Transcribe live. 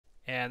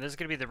And this is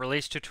going to be the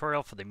release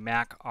tutorial for the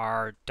Mack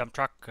R dump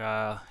truck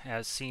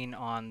as seen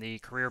on the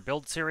Career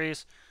Build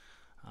series.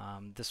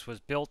 This was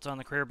built on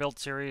the Career Build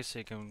series, so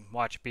you can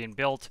watch it being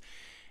built.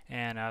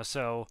 And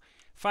so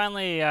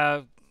finally,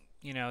 I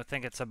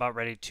think it's about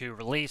ready to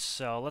release.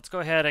 So let's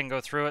go ahead and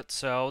go through it.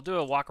 So we'll do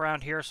a walk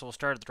around here. So we'll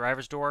start at the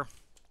driver's door.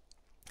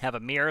 Have a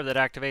mirror that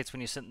activates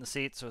when you sit in the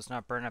seat, so it's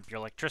not burning up your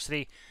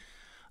electricity.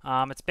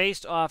 It's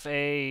based off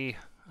a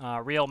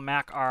real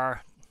Mack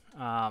R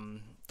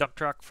dump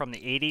truck from the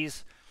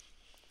 80s.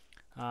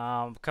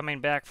 Coming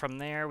back from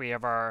there, we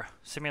have our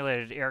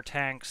simulated air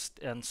tanks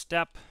and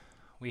step.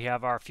 We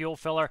have our fuel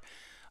filler.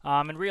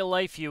 In real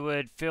life, you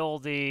would fill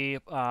the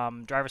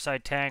driver's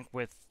side tank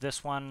with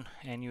this one,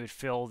 and you would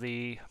fill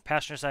the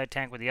passenger side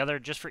tank with the other,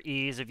 just for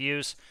ease of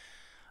use.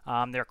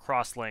 They're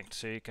cross-linked,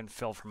 so you can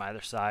fill from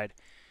either side.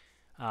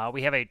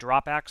 We have a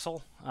drop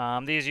axle.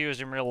 These are used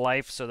in real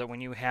life so that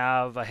when you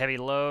have a heavy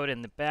load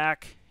in the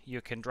back,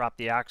 you can drop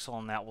the axle,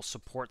 and that will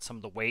support some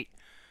of the weight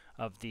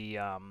of the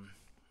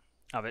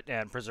of it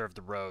and preserve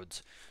the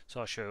roads.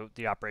 So I'll show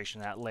the operation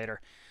of that later.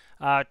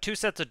 Two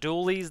sets of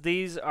dualies.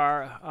 These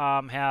are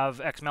have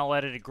XML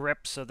edited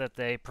grips so that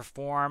they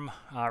perform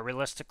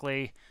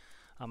realistically.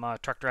 I'm a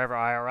truck driver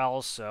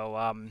IRL, so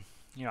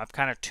I've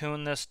kind of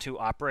tuned this to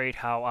operate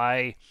how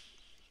I,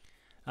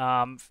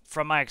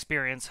 from my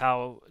experience,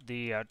 how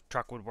the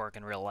truck would work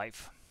in real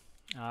life.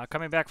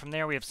 Coming back from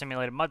there, we have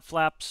simulated mud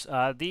flaps.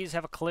 These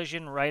have a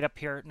collision right up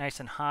here,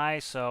 nice and high,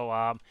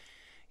 so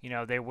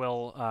they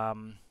will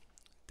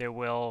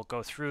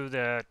go through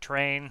the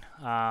terrain.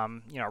 A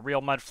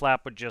real mud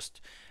flap would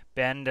just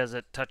bend as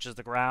it touches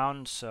the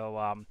ground. So,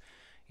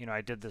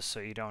 I did this so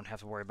you don't have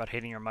to worry about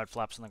hitting your mud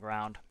flaps on the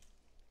ground.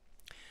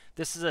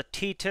 This is a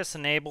TTIS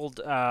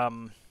enabled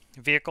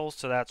vehicle,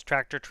 so that's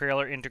tractor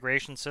trailer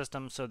integration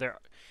system. So there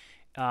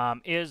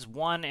is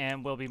one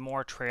and will be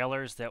more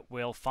trailers that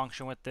will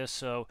function with this.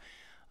 So,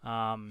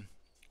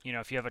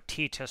 if you have a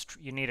TTIS,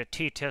 you need a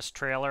TTIS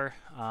trailer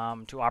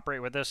to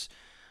operate with this.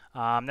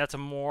 That's a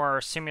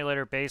more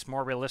simulator-based,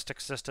 more realistic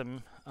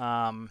system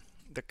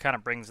that kind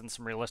of brings in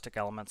some realistic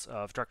elements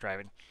of truck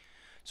driving.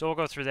 So we'll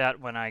go through that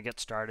when I get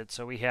started.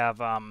 So we have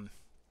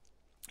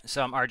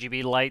some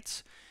RGB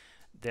lights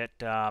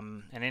that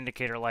and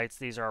indicator lights.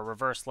 These are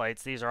reverse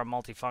lights. These are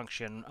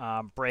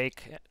multifunction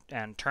brake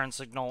and turn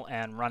signal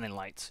and running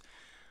lights.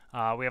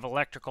 We have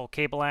electrical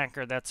cable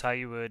anchor. That's how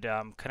you would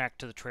connect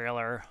to the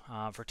trailer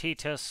for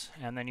TTIS.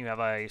 And then you have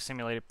a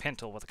simulated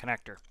pintle with a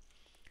connector.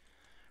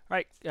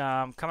 Right,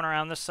 coming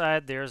around this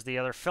side, there's the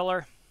other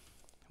filler.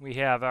 We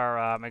have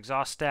our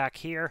exhaust stack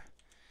here.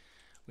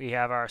 We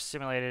have our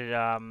simulated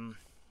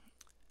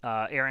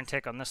air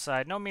intake on this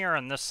side. No mirror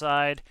on this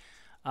side.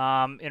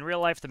 In real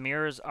life, the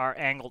mirrors are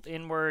angled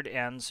inward,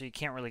 and so you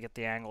can't really get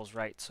the angles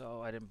right,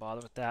 so I didn't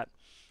bother with that.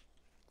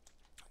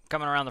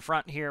 Coming around the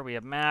front here, we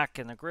have Mack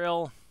and the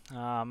grill.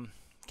 Can't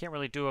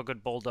really do a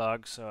good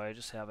bulldog, so I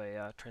just have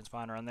a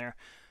transponder on there.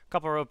 A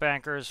couple of rope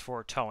anchors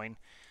for towing.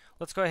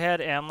 Let's go ahead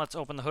and let's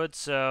open the hood.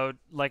 So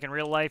like in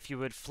real life, you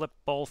would flip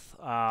both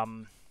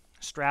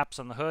straps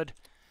on the hood,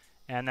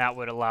 and that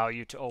would allow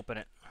you to open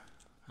it.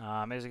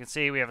 As you can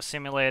see, we have a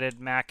simulated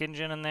Mack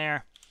engine in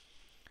there.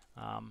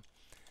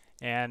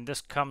 And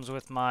this comes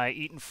with my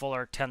Eaton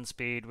Fuller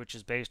 10-speed, which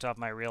is based off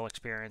my real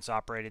experience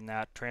operating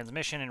that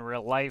transmission in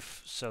real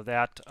life. So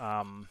that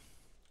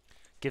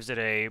gives it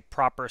a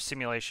proper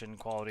simulation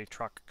quality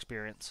truck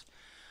experience.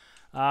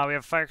 We have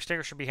a fire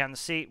extinguisher behind the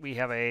seat. We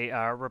have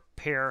a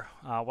repair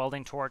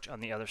welding torch on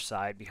the other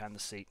side behind the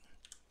seat.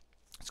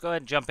 Let's go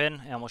ahead and jump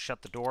in, and we'll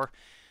shut the door.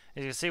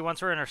 As you can see,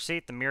 once we're in our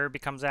seat, the mirror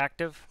becomes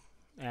active,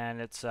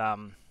 and it's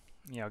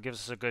gives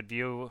us a good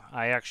view.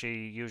 I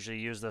actually usually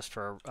use this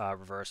for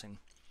reversing.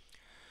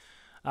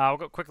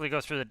 We'll quickly go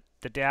through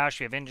the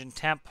dash. We have engine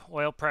temp,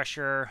 oil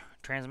pressure,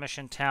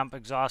 transmission temp,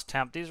 exhaust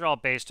temp. These are all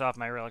based off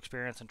my real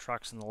experience in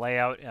trucks and the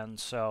layout, and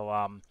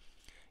so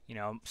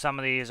some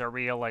of these are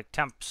real, like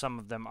temp. Some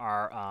of them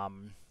are,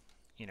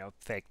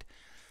 faked.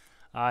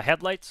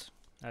 Headlights,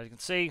 as you can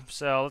see.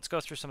 So let's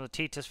go through some of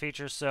the TTIS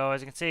features. So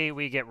as you can see,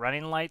 we get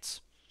running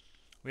lights.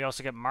 We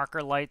also get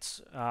marker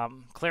lights,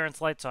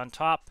 clearance lights on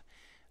top.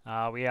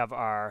 We have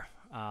our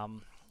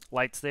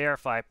lights there.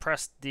 If I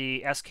press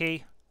the S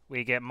key,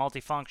 we get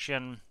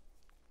multifunction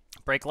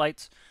brake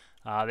lights.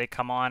 They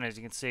come on, as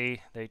you can see.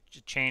 They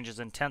change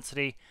as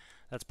intensity.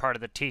 That's part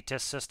of the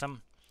TTIS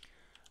system.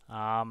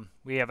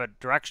 We have a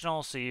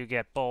directional, so you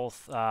get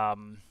both.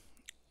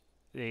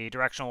 The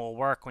directional will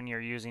work when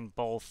you're using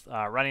both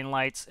running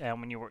lights, and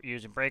when you're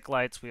using brake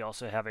lights, we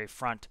also have a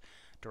front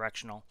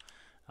directional.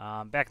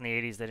 Back in the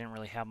 80s, they didn't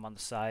really have them on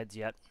the sides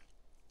yet.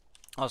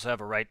 Also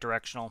have a right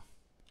directional.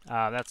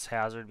 That's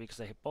hazard because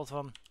I hit both of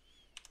them.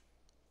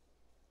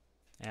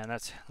 And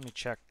that's, let me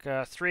check,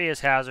 3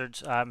 is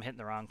hazards. I'm hitting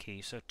the wrong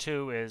key, so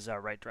 2 is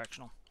right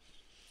directional.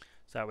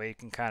 So that way you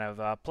can kind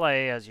of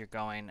play as you're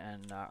going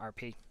and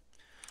RP.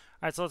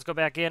 All right, so let's go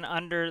back in.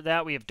 Under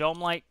that, we have dome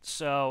light.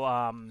 So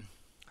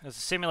as a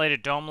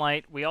simulated dome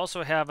light, we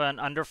also have an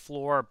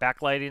underfloor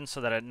backlighting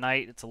so that at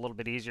night it's a little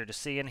bit easier to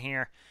see in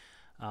here.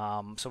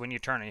 So when you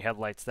turn on your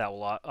headlights, that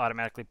will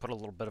automatically put a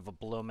little bit of a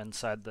bloom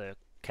inside the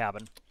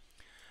cabin.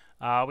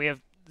 I'll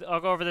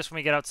go over this when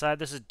we get outside.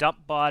 This is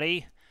dump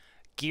body,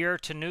 gear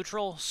to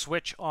neutral,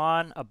 switch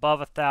on, above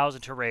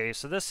 1,000 to raise.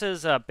 So this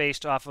is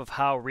based off of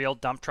how real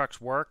dump trucks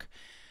work.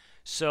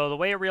 So the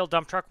way a real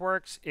dump truck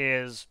works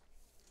is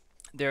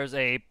there's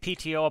a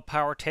PTO, a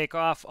power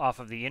takeoff off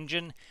of the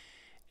engine,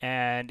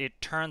 and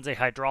it turns a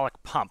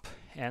hydraulic pump.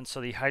 And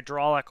so the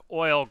hydraulic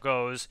oil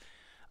goes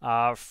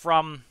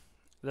from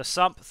the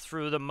sump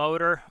through the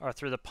motor, or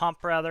through the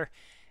pump rather,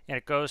 and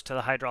it goes to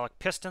the hydraulic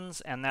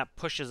pistons, and that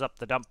pushes up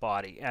the dump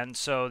body. And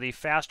so the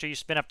faster you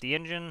spin up the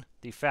engine,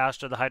 the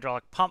faster the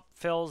hydraulic pump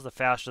fills, the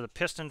faster the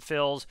piston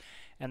fills,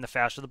 and the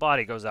faster the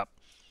body goes up.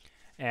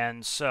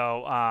 And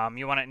so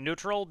you want it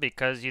neutral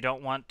because you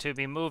don't want to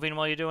be moving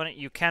while you're doing it.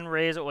 You can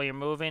raise it while you're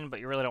moving,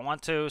 but you really don't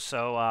want to,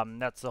 so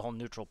that's the whole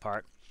neutral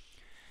part.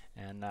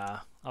 And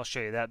I'll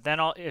show you that. Then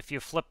if you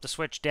flip the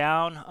switch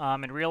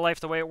down, in real life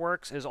the way it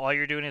works is all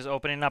you're doing is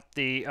opening up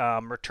the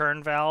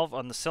return valve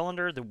on the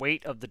cylinder. The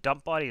weight of the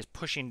dump body is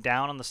pushing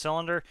down on the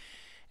cylinder,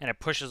 and it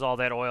pushes all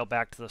that oil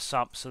back to the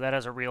sump. So that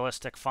has a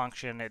realistic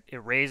function.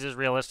 It raises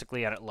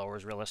realistically and it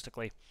lowers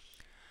realistically.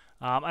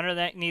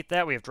 Underneath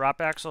that we have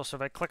drop axle. So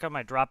if I click on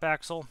my drop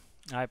axle,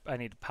 I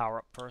need to power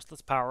up first.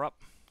 Let's power up.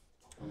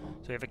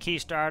 So we have a key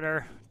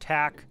starter,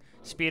 tack.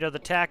 Speed of the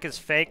tack is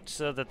faked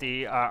so that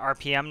the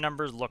RPM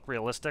numbers look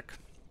realistic.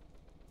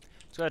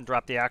 Let's go ahead and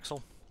drop the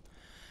axle.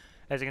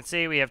 As you can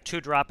see, we have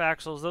 2 drop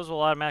axles. Those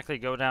will automatically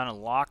go down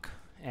and lock,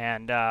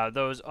 and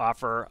those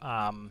offer,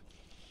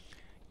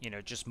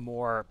 just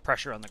more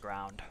pressure on the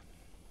ground.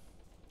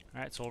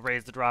 All right, so we'll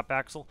raise the drop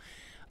axle.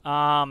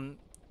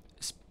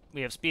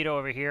 We have speedo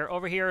over here.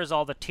 Over here is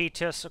all the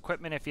T-TIS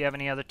equipment. If you have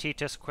any other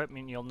T-TIS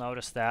equipment, you'll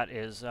notice that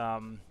is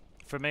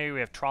familiar.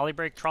 We have trolley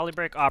brake. Trolley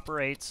brake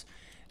operates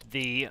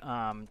the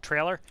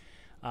trailer.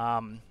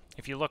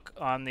 If you look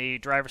on the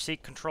driver's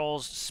seat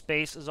controls,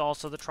 space is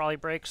also the trolley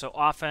brake. So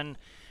often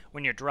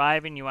when you're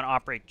driving, you want to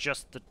operate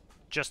just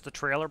the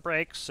trailer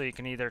brakes. So you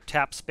can either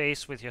tap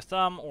space with your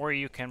thumb or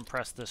you can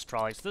press this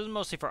trolley. So this is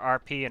mostly for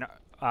RP,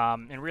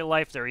 and in real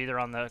life they're either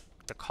on the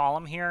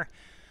column here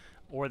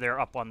or they're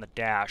up on the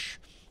dash.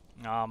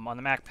 On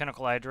the Mack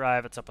Pinnacle I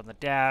drive, it's up on the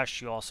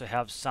dash. You also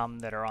have some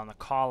that are on the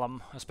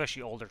column,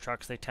 especially older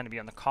trucks. They tend to be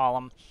on the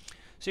column.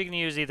 So you can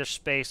use either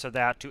space or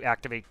that to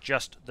activate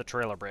just the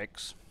trailer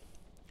brakes.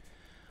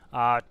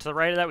 To the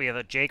right of that, we have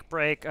a Jake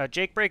brake.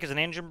 Jake brake is an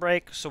engine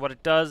brake. So what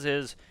it does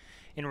is,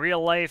 in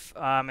real life,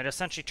 it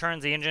essentially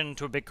turns the engine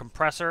into a big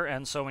compressor.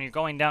 And so when you're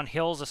going down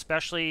hills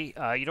especially,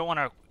 you don't want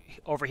to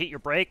overheat your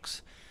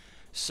brakes.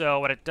 So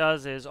what it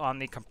does is on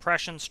the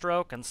compression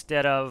stroke,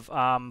 instead of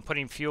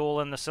putting fuel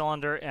in the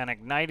cylinder and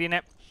igniting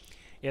it,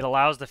 it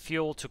allows the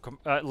fuel to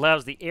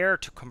allows the air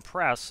to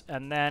compress,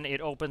 and then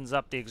it opens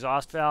up the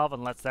exhaust valve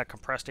and lets that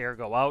compressed air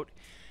go out,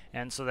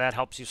 and so that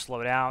helps you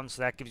slow down.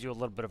 So that gives you a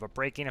little bit of a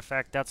braking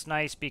effect. That's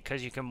nice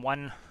because you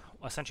can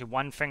essentially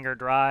one finger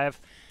drive.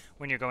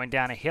 When you're going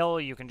down a hill,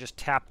 you can just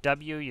tap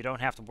W. You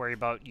don't have to worry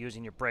about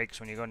using your brakes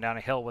when you're going down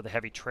a hill with a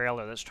heavy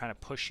trailer that's trying to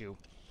push you.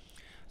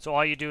 So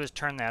all you do is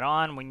turn that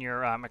on. When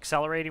you're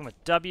accelerating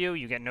with W,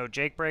 you get no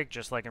Jake brake,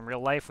 just like in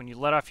real life. When you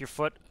let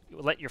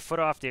your foot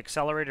off the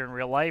accelerator in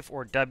real life,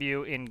 or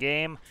W in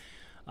game,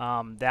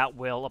 that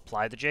will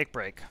apply the Jake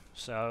brake.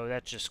 So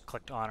that's just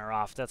clicked on or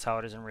off. That's how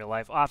it is in real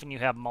life. Often you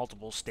have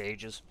multiple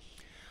stages.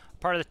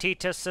 Part of the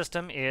T-TIS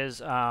system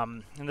is,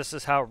 and this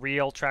is how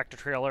real tractor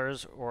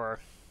trailers or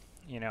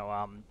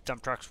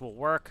dump trucks will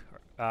work.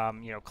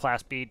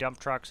 Class B dump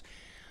trucks.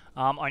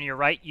 On your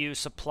right, you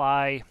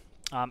supply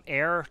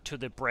air to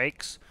the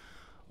brakes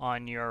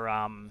on your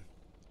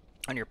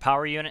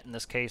power unit, in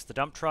this case the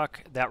dump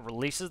truck. That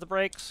releases the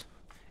brakes,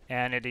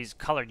 and it is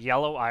colored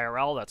yellow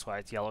IRL, that's why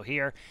it's yellow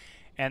here.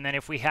 And then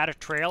if we had a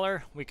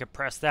trailer, we could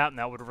press that and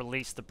that would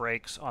release the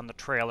brakes on the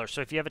trailer.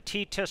 So if you have a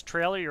T-TIS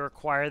trailer, you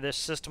require this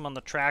system on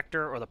the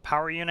tractor or the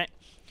power unit,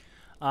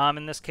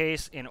 in this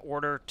case, in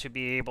order to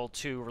be able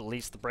to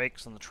release the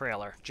brakes on the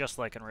trailer, just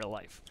like in real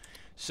life.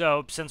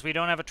 So since we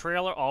don't have a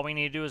trailer, all we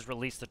need to do is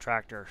release the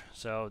tractor.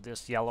 So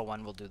this yellow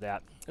one will do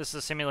that. This is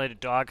a simulated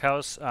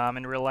doghouse.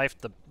 In real life,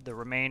 the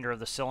remainder of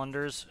the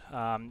cylinders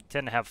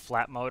tend to have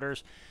flat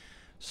motors,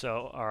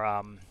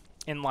 or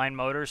inline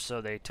motors,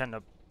 so they tend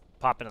to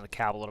pop into the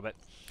cab a little bit.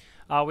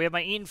 We have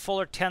my Eaton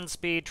Fuller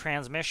 10-speed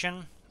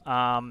transmission.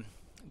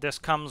 This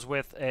comes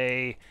with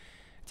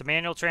it's a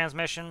manual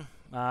transmission.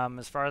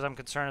 As far as I'm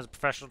concerned, as a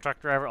professional truck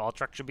driver, all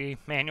trucks should be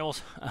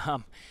manuals.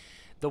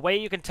 The way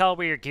you can tell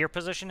where your gear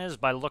position is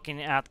by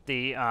looking at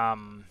the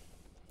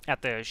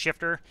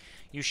shifter.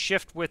 You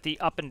shift with the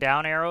up and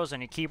down arrows on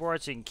your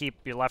keyboard, so you can keep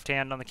your left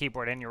hand on the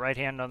keyboard and your right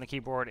hand on the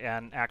keyboard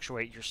and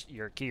actuate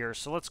your gears.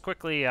 So let's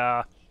quickly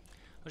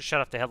let's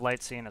shut off the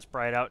headlights, seeing it's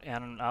bright out,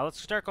 and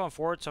let's start going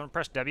forward. So I'm gonna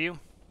press W.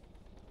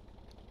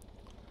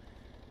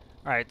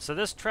 All right. So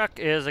this truck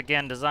is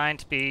again designed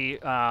to be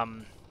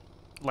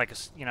like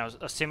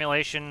a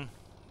simulation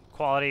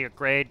quality or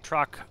grade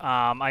truck.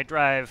 I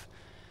drive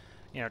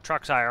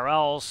trucks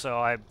IRL, so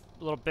I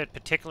little bit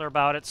particular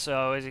about it.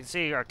 So as you can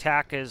see, our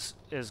tack is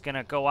going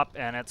to go up,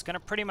 and it's going to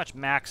pretty much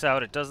max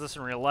out. It does this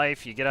in real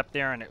life. You get up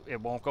there, and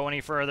it won't go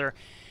any further.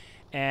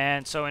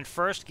 And so in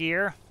first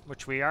gear,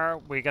 which we're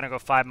going to go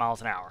 5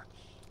 miles an hour.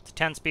 It's a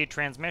 10-speed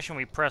transmission.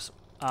 We press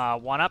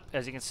 1 up.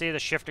 As you can see, the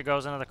shifter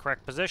goes into the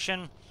correct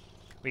position.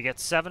 We get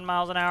 7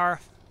 miles an hour.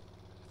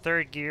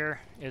 Third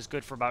gear is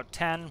good for about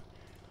 10.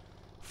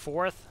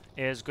 Fourth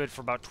is good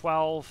for about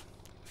 12.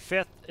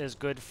 Fifth is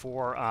good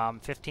for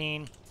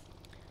 15.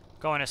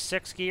 Going to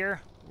sixth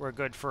gear, we're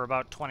good for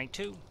about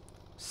 22.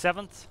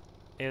 Seventh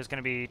is going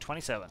to be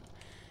 27.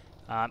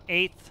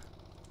 Eighth,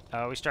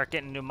 we start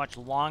getting into much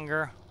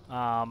longer,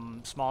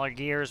 smaller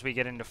gears. We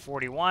get into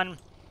 41.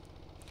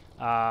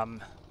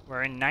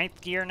 We're in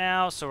ninth gear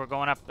now, so we're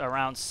going up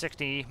around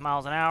 60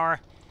 miles an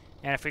hour.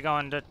 And if we go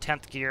into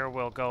 10th gear,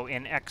 we'll go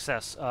in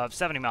excess of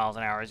 70 miles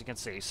an hour, as you can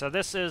see. So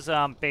this is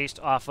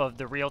based off of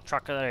the real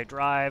truck that I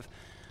drive.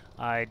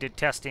 I did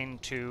testing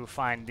to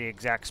find the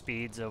exact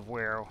speeds of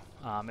where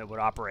it would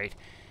operate.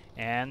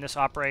 And this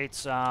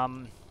operates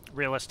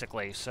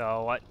realistically.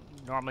 So I'd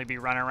normally be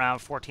running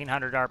around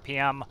 1400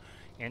 RPM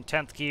in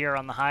 10th gear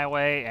on the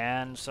highway,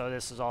 and so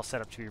this is all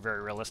set up to be very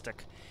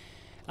realistic.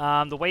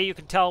 The way you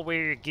can tell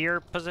where your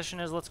gear position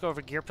is, let's go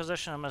over gear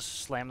position. I'm going to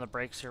slam the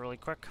brakes here really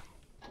quick.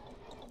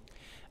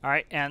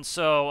 Alright, and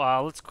so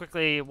let's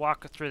quickly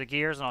walk through the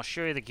gears, and I'll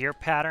show you the gear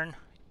pattern.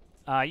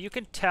 You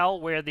can tell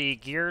where the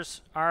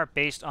gears are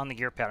based on the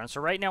gear pattern. So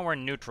right now we're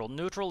in neutral.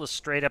 Neutral is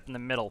straight up in the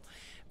middle.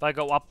 If I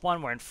go up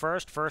one, we're in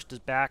first. First is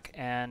back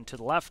and to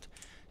the left.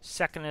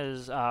 Second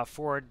is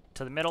forward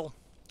to the middle.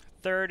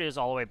 Third is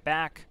all the way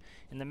back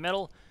in the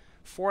middle.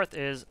 Fourth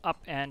is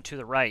up and to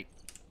the right.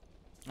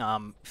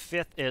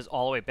 Fifth is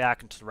all the way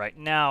back and to the right.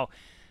 Now,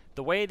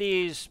 the way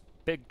these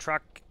big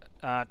truck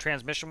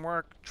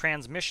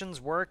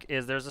transmissions work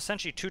is there's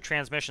essentially two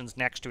transmissions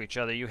next to each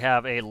other. You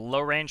have a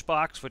low range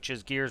box, which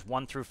is gears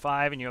 1 through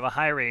 5, and you have a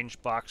high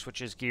range box, which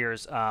is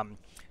gears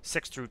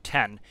 6 through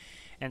 10.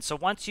 And so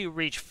once you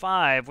reach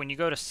 5, when you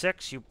go to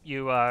 6,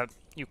 you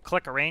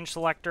click a range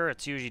selector.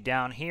 It's usually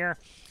down here,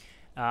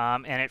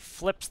 and it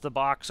flips the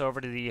box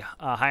over to the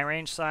high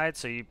range side.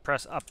 So you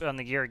press up on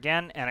the gear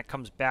again, and it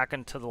comes back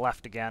into the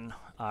left again,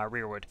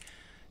 rearward.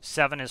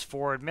 7 is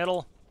forward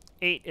middle.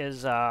 8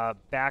 is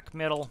back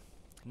middle.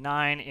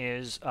 9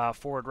 is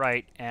forward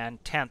right,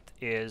 and 10th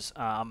is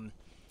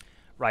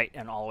right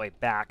and all the way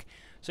back.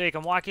 So you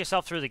can walk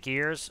yourself through the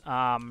gears.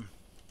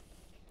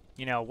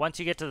 You know, once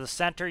you get to the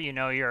center, you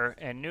know you're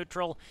in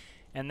neutral,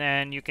 and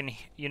then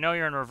you know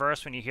you're in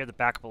reverse when you hear the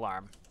backup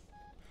alarm.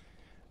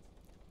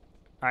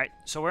 All right,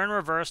 so we're in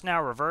reverse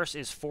now. Reverse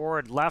is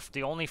forward left.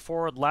 The only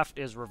forward left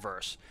is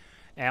reverse.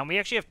 And we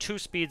actually have 2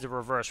 speeds of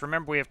reverse.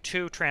 Remember, we have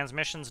 2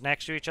 transmissions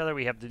next to each other.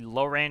 We have the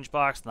low range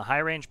box and the high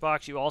range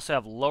box. You also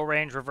have low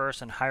range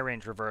reverse and high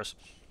range reverse.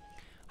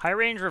 High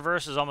range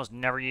reverse is almost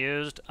never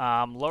used.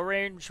 Low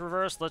range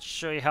reverse, let's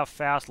show you how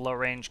fast low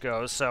range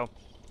goes. So,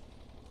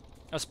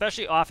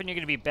 especially often you're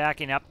going to be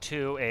backing up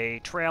to a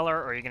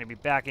trailer, or you're going to be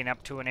backing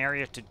up to an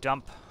area to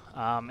dump,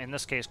 in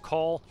this case,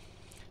 coal.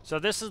 So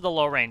this is the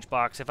low range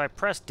box. If I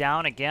press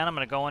down again, I'm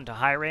going to go into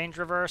high range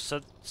reverse.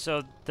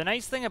 So the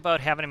nice thing about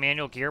having a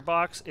manual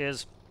gearbox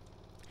is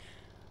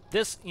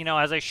this, you know,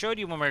 as I showed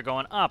you when we were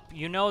going up,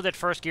 you know that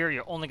first gear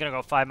you're only going to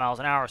go 5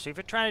 miles an hour. So if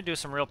you're trying to do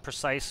some real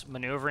precise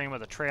maneuvering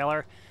with a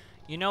trailer,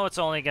 you know it's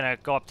only going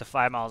to go up to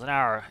 5 miles an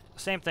hour.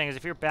 Same thing as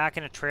if you're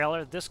backing a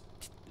trailer, this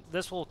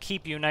will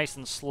keep you nice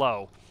and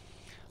slow.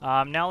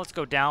 Now let's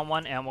go down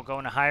one, and we'll go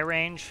into high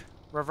range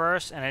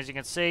reverse, and as you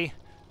can see,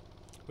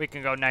 we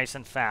can go nice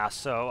and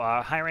fast. So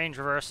high range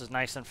reverse is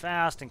nice and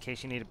fast in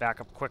case you need to back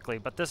up quickly,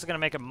 but this is going to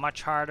make it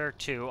much harder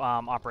to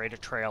operate a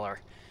trailer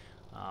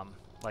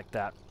like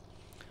that.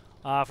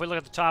 If we look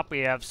at the top, we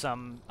have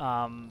some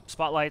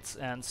spotlights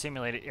and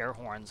simulated air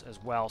horns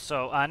as well.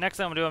 So next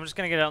thing I'm going to do, I'm just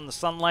going to get out in the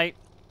sunlight,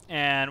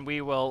 and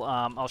we will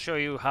I'll show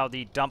you how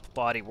the dump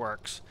body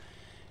works.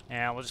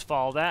 And we'll just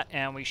follow that,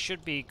 and we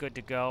should be good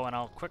to go. And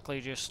I'll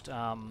quickly just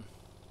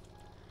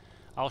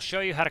I'll show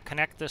you how to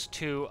connect this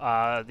to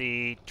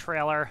the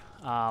trailer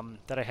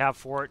that I have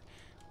for it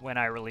when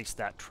I release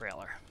that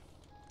trailer.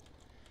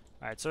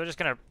 Alright, so we're just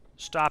going to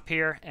stop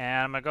here,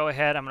 and I'm going to go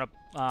ahead, I'm going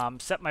to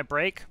set my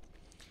brake.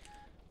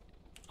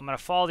 I'm going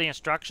to follow the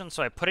instructions,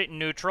 so I put it in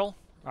neutral.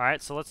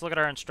 Alright, so let's look at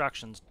our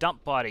instructions.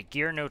 Dump body,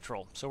 gear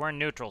neutral. So we're in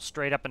neutral,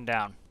 straight up and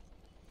down.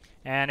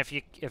 And if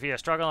you're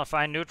struggling to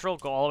find neutral,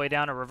 go all the way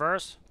down to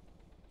reverse.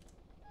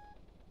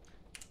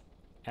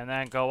 And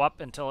then go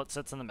up until it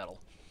sits in the middle.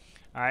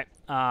 Alright,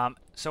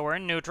 so we're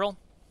in neutral.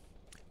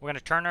 We're going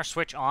to turn our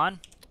switch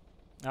on.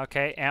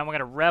 Okay, and we're going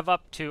to rev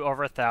up to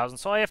over 1,000.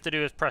 So all you have to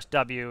do is press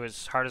W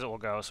as hard as it will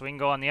go. So we can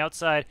go on the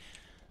outside.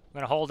 I'm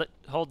going to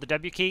hold the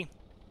W key.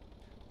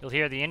 You'll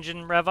hear the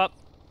engine rev up.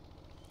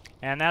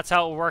 And that's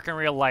how it will work in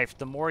real life.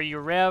 The more you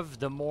rev,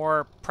 the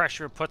more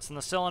pressure it puts in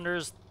the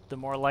cylinders, the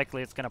more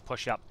likely it's going to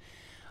push up.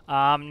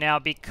 Now,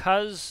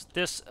 because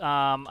this,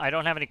 I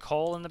don't have any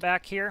coal in the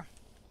back here,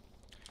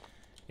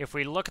 if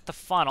we look at the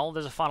funnel,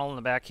 there's a funnel in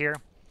the back here.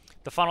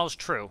 The funnel is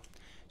true.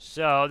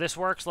 So this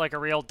works like a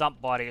real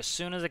dump body. As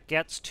soon as it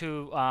gets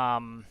to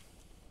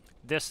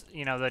this,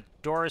 the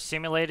door is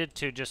simulated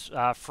to just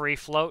free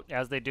float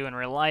as they do in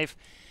real life.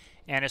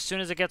 And as soon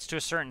as it gets to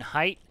a certain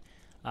height,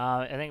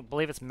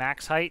 believe it's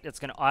max height, it's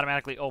going to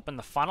automatically open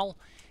the funnel.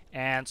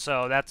 And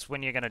so that's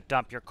when you're going to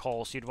dump your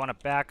coal. So you'd want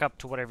to back up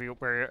to wherever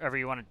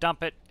you want to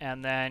dump it,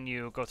 and then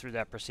you go through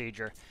that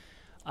procedure.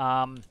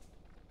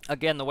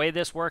 Again, the way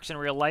this works in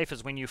real life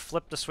is when you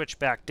flip the switch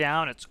back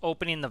down, it's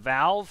opening the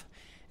valve.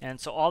 And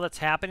so all that's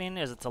happening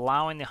is it's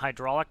allowing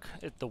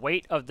the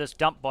weight of this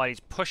dump body is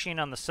pushing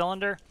on the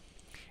cylinder.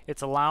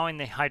 It's allowing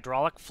the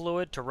hydraulic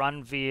fluid to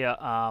run via,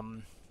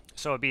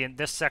 so it'd be in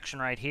this section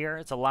right here.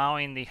 It's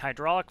allowing the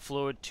hydraulic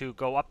fluid to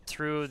go up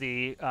through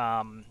the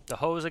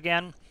hose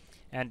again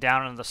and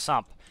down into the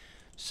sump.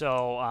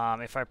 So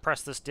if I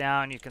press this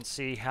down, you can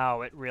see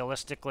how it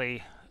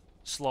realistically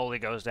slowly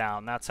goes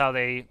down. That's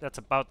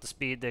about the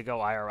speed they go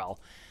IRL.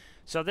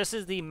 So this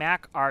is the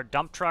Mack R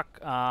dump truck.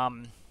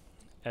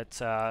 It's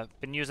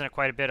been using it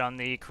quite a bit on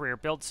the career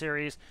build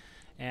series,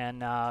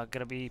 and going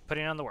to be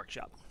putting it on the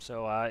workshop.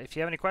 So if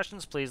you have any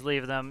questions, please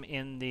leave them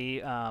in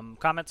the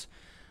comments.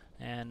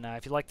 And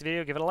if you liked the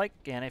video, give it a like.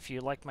 And if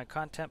you liked my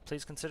content,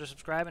 please consider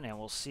subscribing, and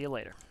we'll see you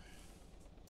later.